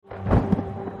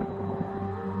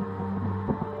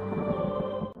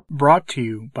Brought to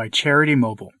you by Charity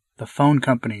Mobile, the phone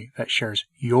company that shares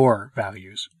your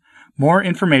values. More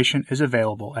information is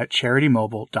available at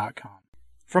CharityMobile.com.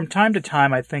 From time to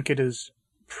time, I think it is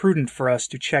prudent for us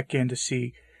to check in to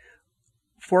see,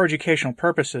 for educational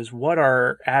purposes, what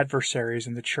our adversaries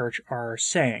in the church are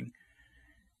saying.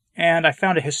 And I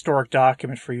found a historic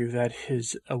document for you that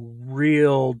is a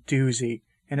real doozy,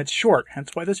 and it's short, hence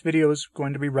why this video is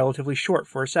going to be relatively short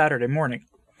for a Saturday morning.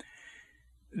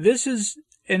 This is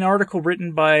an article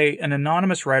written by an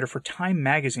anonymous writer for Time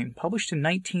magazine, published in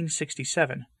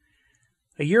 1967,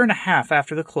 a year and a half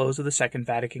after the close of the Second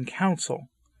Vatican Council.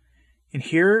 And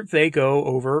here they go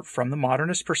over, from the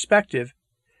modernist perspective,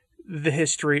 the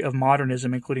history of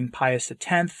modernism, including Pius X,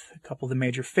 a couple of the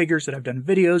major figures that I've done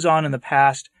videos on in the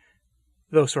past,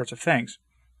 those sorts of things.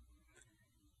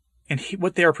 And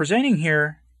what they are presenting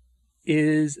here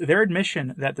is their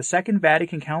admission that the Second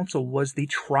Vatican Council was the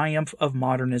triumph of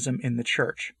modernism in the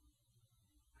church.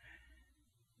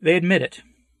 They admit it.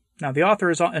 Now, the author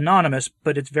is anonymous,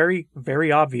 but it's very,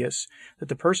 very obvious that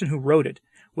the person who wrote it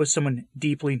was someone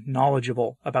deeply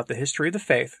knowledgeable about the history of the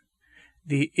faith,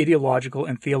 the ideological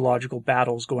and theological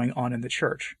battles going on in the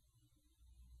church.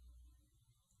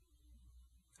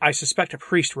 I suspect a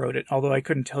priest wrote it, although I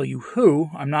couldn't tell you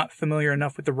who. I'm not familiar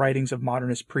enough with the writings of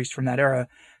modernist priests from that era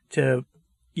to,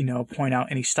 point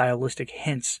out any stylistic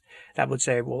hints that would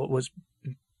say, well, it was,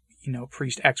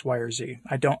 priest X, Y, or Z.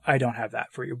 I don't have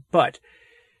that for you, but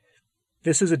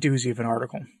this is a doozy of an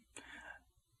article.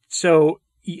 So,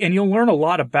 and you'll learn a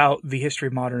lot about the history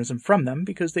of modernism from them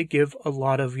because they give a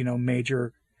lot of,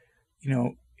 major,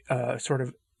 sort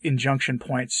of injunction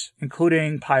points,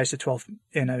 including Pius XII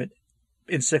in an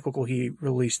encyclical he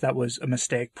released that was a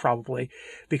mistake, probably,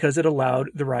 because it allowed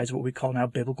the rise of what we call now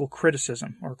biblical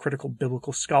criticism or critical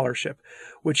biblical scholarship,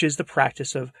 which is the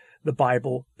practice of the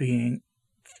Bible being,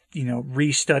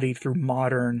 restudied through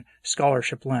modern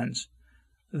scholarship lens.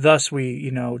 Thus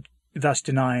thus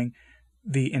denying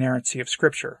the inerrancy of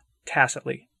Scripture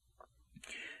tacitly.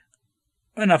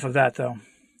 Enough of that, though.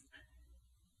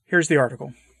 Here's the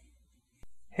article.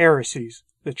 Heresies,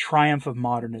 the Triumph of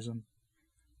Modernism.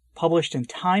 Published in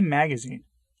Time magazine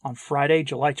on Friday,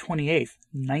 July 28,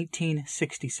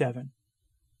 1967.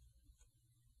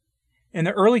 In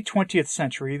the early 20th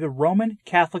century, the Roman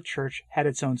Catholic Church had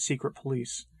its own secret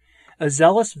police. A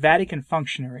zealous Vatican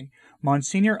functionary,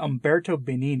 Monsignor Umberto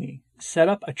Benini, set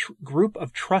up a group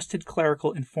of trusted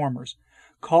clerical informers,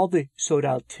 called the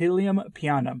Sodalitlium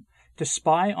Pianum, to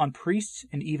spy on priests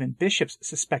and even bishops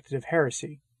suspected of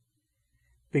heresy.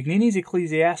 Benini's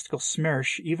ecclesiastical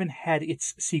smersh even had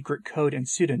its secret code and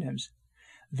pseudonyms.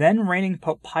 Then reigning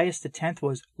Pope Pius X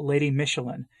was Lady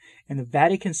Michelin, and the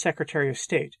Vatican Secretary of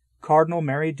State, Cardinal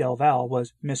Mary del Val,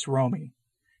 was Miss Romy.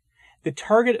 The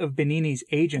target of Benini's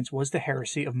agents was the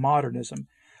heresy of modernism,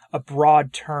 a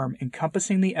broad term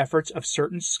encompassing the efforts of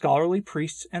certain scholarly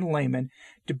priests and laymen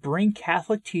to bring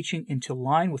Catholic teaching into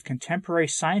line with contemporary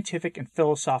scientific and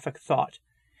philosophic thought.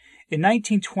 In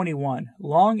 1921,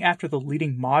 long after the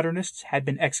leading modernists had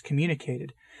been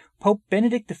excommunicated, Pope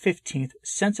Benedict XV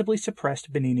sensibly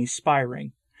suppressed Benini's spy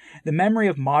ring. The memory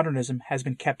of modernism has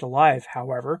been kept alive,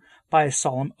 however, by a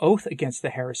solemn oath against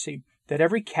the heresy that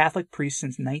every Catholic priest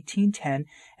since 1910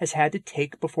 has had to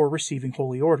take before receiving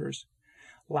holy orders.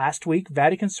 Last week,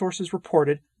 Vatican sources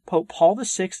reported Pope Paul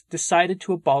VI decided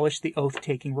to abolish the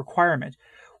oath-taking requirement,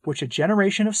 which a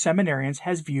generation of seminarians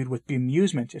has viewed with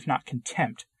bemusement, if not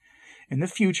contempt. In the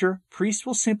future, priests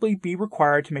will simply be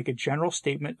required to make a general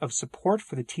statement of support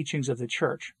for the teachings of the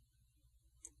Church.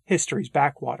 History's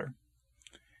backwater.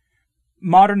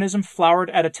 Modernism flowered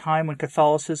at a time when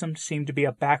Catholicism seemed to be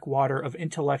a backwater of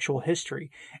intellectual history,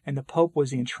 and the Pope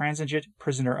was the intransigent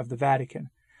prisoner of the Vatican.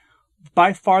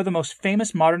 By far the most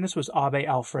famous modernist was Abbé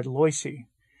Alfred Loisy,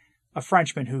 a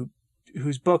Frenchman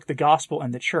whose book, The Gospel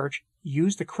and the Church,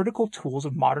 used the critical tools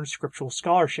of modern scriptural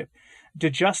scholarship to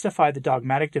justify the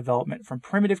dogmatic development from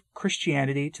primitive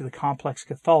Christianity to the complex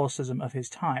Catholicism of his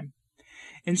time.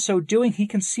 In so doing, he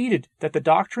conceded that the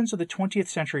doctrines of the 20th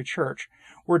century church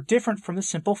were different from the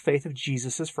simple faith of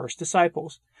Jesus' first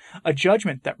disciples, a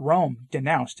judgment that Rome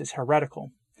denounced as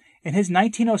heretical. In his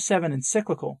 1907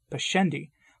 encyclical, Pascendi,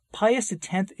 Pius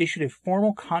X issued a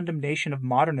formal condemnation of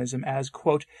modernism as,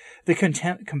 quote, the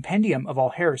compendium of all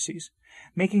heresies,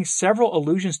 making several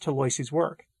allusions to Loisy's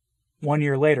work. 1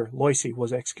 year later, Loisy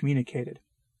was excommunicated.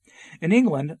 In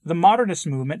England, the modernist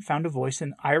movement found a voice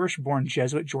in Irish-born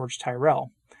Jesuit George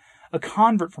Tyrrell. A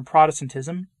convert from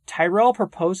Protestantism, Tyrrell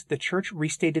proposed that the Church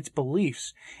restate its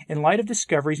beliefs in light of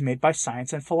discoveries made by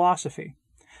science and philosophy,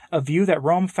 a view that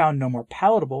Rome found no more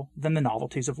palatable than the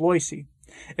novelties of Loisy.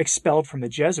 Expelled from the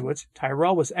Jesuits,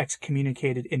 Tyrrell was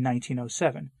excommunicated in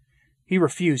 1907. He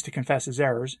refused to confess his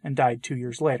errors and died 2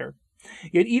 years later.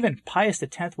 Yet even Pius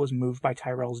X was moved by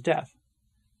Tyrrell's death.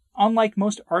 Unlike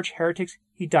most arch-heretics,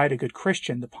 he died a good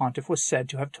Christian, the pontiff was said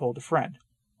to have told a friend.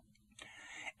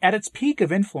 At its peak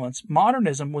of influence,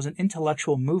 modernism was an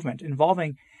intellectual movement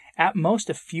involving at most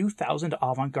a few thousand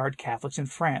avant-garde Catholics in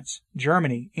France,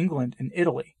 Germany, England, and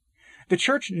Italy. The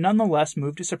Church nonetheless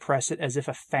moved to suppress it as if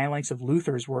a phalanx of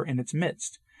Luthers were in its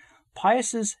midst.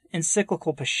 Pius's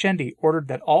encyclical Pascendi ordered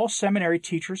that all seminary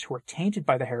teachers who were tainted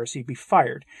by the heresy be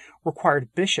fired, required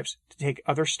bishops to take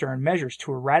other stern measures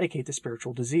to eradicate the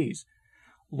spiritual disease.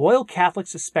 Loyal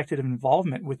Catholics suspected of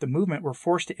involvement with the movement were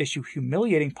forced to issue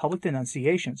humiliating public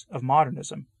denunciations of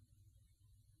modernism.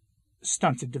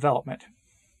 Stunted development.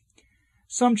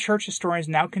 Some church historians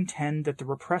now contend that the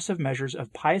repressive measures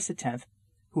of Pius X,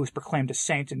 who was proclaimed a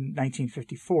saint in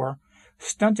 1954,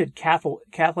 stunted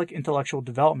Catholic intellectual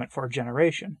development for a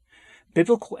generation.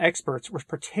 Biblical experts were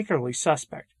particularly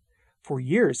suspect. For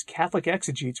years, Catholic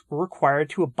exegetes were required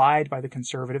to abide by the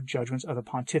conservative judgments of the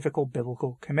Pontifical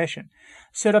Biblical Commission,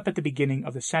 set up at the beginning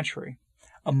of the century.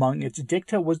 Among its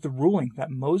dicta was the ruling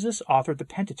that Moses authored the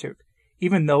Pentateuch,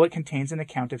 even though it contains an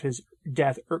account of his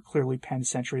death clearly penned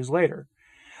centuries later.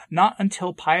 Not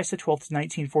until Pius XII's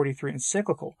 1943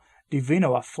 encyclical,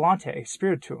 Divino Afflante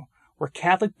Spiritu, were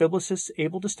Catholic biblicists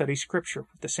able to study Scripture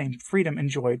with the same freedom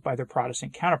enjoyed by their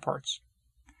Protestant counterparts.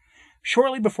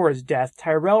 Shortly before his death,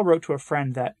 Tyrrell wrote to a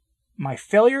friend that, "My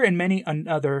failure and many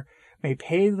another may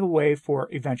pave the way for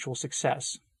eventual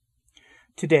success."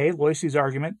 Today, Loyce's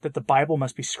argument that the Bible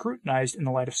must be scrutinized in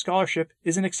the light of scholarship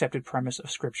is an accepted premise of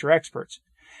Scripture experts.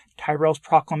 Tyrrell's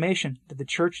proclamation that the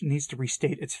Church needs to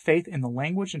restate its faith in the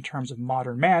language and terms of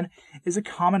modern man is a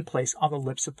commonplace on the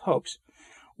lips of popes.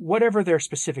 Whatever their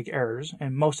specific errors,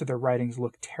 and most of their writings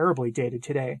look terribly dated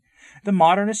today, the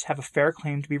modernists have a fair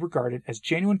claim to be regarded as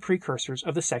genuine precursors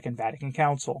of the Second Vatican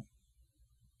Council.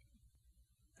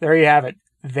 There you have it.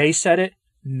 They said it,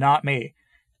 not me.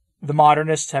 The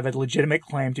modernists have a legitimate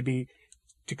claim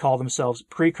to call themselves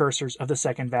precursors of the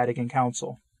Second Vatican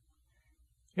Council.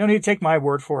 You don't need to take my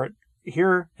word for it.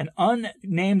 Here, an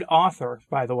unnamed author,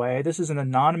 by the way, this is an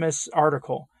anonymous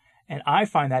article, and I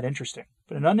find that interesting.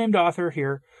 But an unnamed author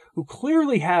here, who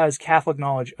clearly has Catholic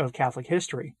knowledge of Catholic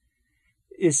history,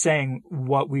 is saying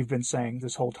what we've been saying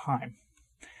this whole time.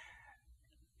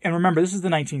 And remember, this is the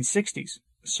 1960s,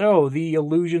 so the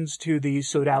allusions to the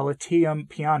Sodalitium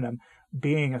Pianum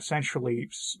being essentially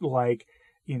like,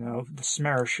 the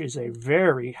Smersh is a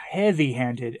very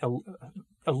heavy-handed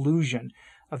allusion,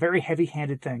 a very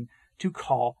heavy-handed thing to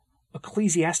call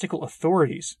ecclesiastical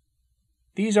authorities.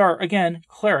 These are, again,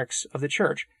 clerics of the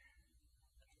Church.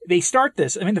 They start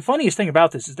this, the funniest thing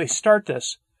about this is they start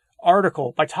this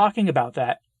article by talking about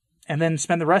that and then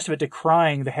spend the rest of it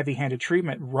decrying the heavy-handed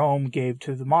treatment Rome gave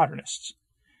to the modernists,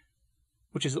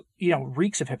 which is,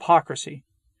 reeks of hypocrisy.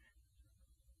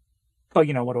 But,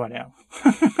 what do I know?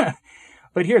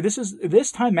 But here,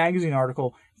 this Time Magazine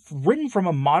article, written from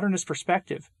a modernist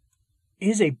perspective,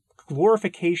 is a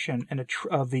glorification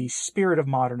of the spirit of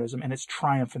modernism and its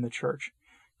triumph in the Church,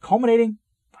 culminating,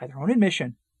 by their own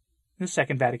admission, in the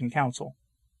Second Vatican Council.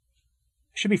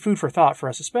 It should be food for thought for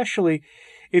us, especially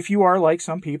if you are, like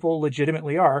some people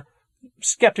legitimately are,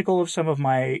 skeptical of some of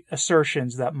my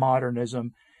assertions that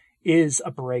modernism is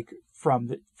a break from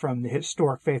the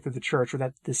historic faith of the Church, or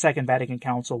that the Second Vatican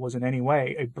Council was in any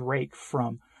way a break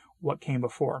from what came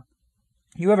before.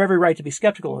 You have every right to be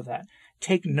skeptical of that.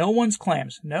 Take no one's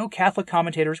claims, no Catholic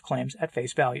commentator's claims, at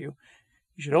face value.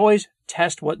 You should always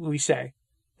test what we say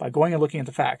by going and looking at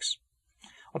the facts.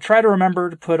 I'll try to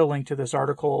remember to put a link to this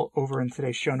article over in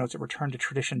today's show notes at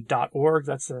returntotradition.org.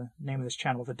 That's the name of this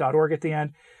channel, with the .org at the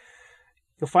end.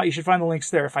 You should find the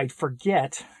links there. If I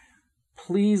forget,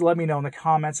 please let me know in the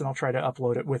comments, and I'll try to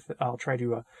upload it I'll try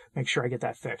to make sure I get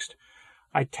that fixed.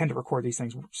 I tend to record these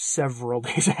things several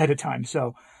days ahead of time,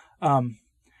 so...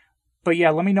 But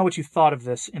yeah, let me know what you thought of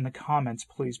this in the comments,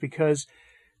 please, because,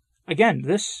 again,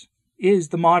 this is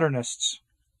the modernists,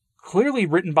 clearly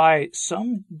written by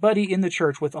somebody in the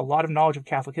Church with a lot of knowledge of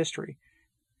Catholic history.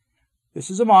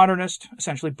 This is a modernist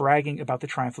essentially bragging about the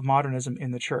triumph of modernism in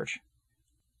the Church.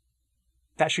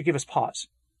 That should give us pause.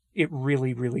 It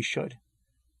really, really should.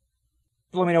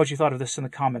 But let me know what you thought of this in the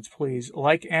comments, please.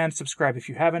 Like and subscribe if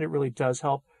you haven't. It really does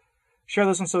help. Share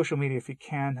this on social media if you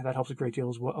can. That helps a great deal,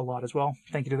 a lot as well.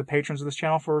 Thank you to the patrons of this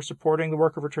channel for supporting the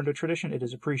work of Return to Tradition. It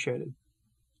is appreciated.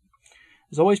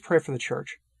 As always, pray for the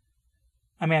Church.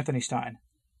 I'm Anthony Stein.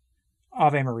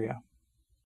 Ave Maria.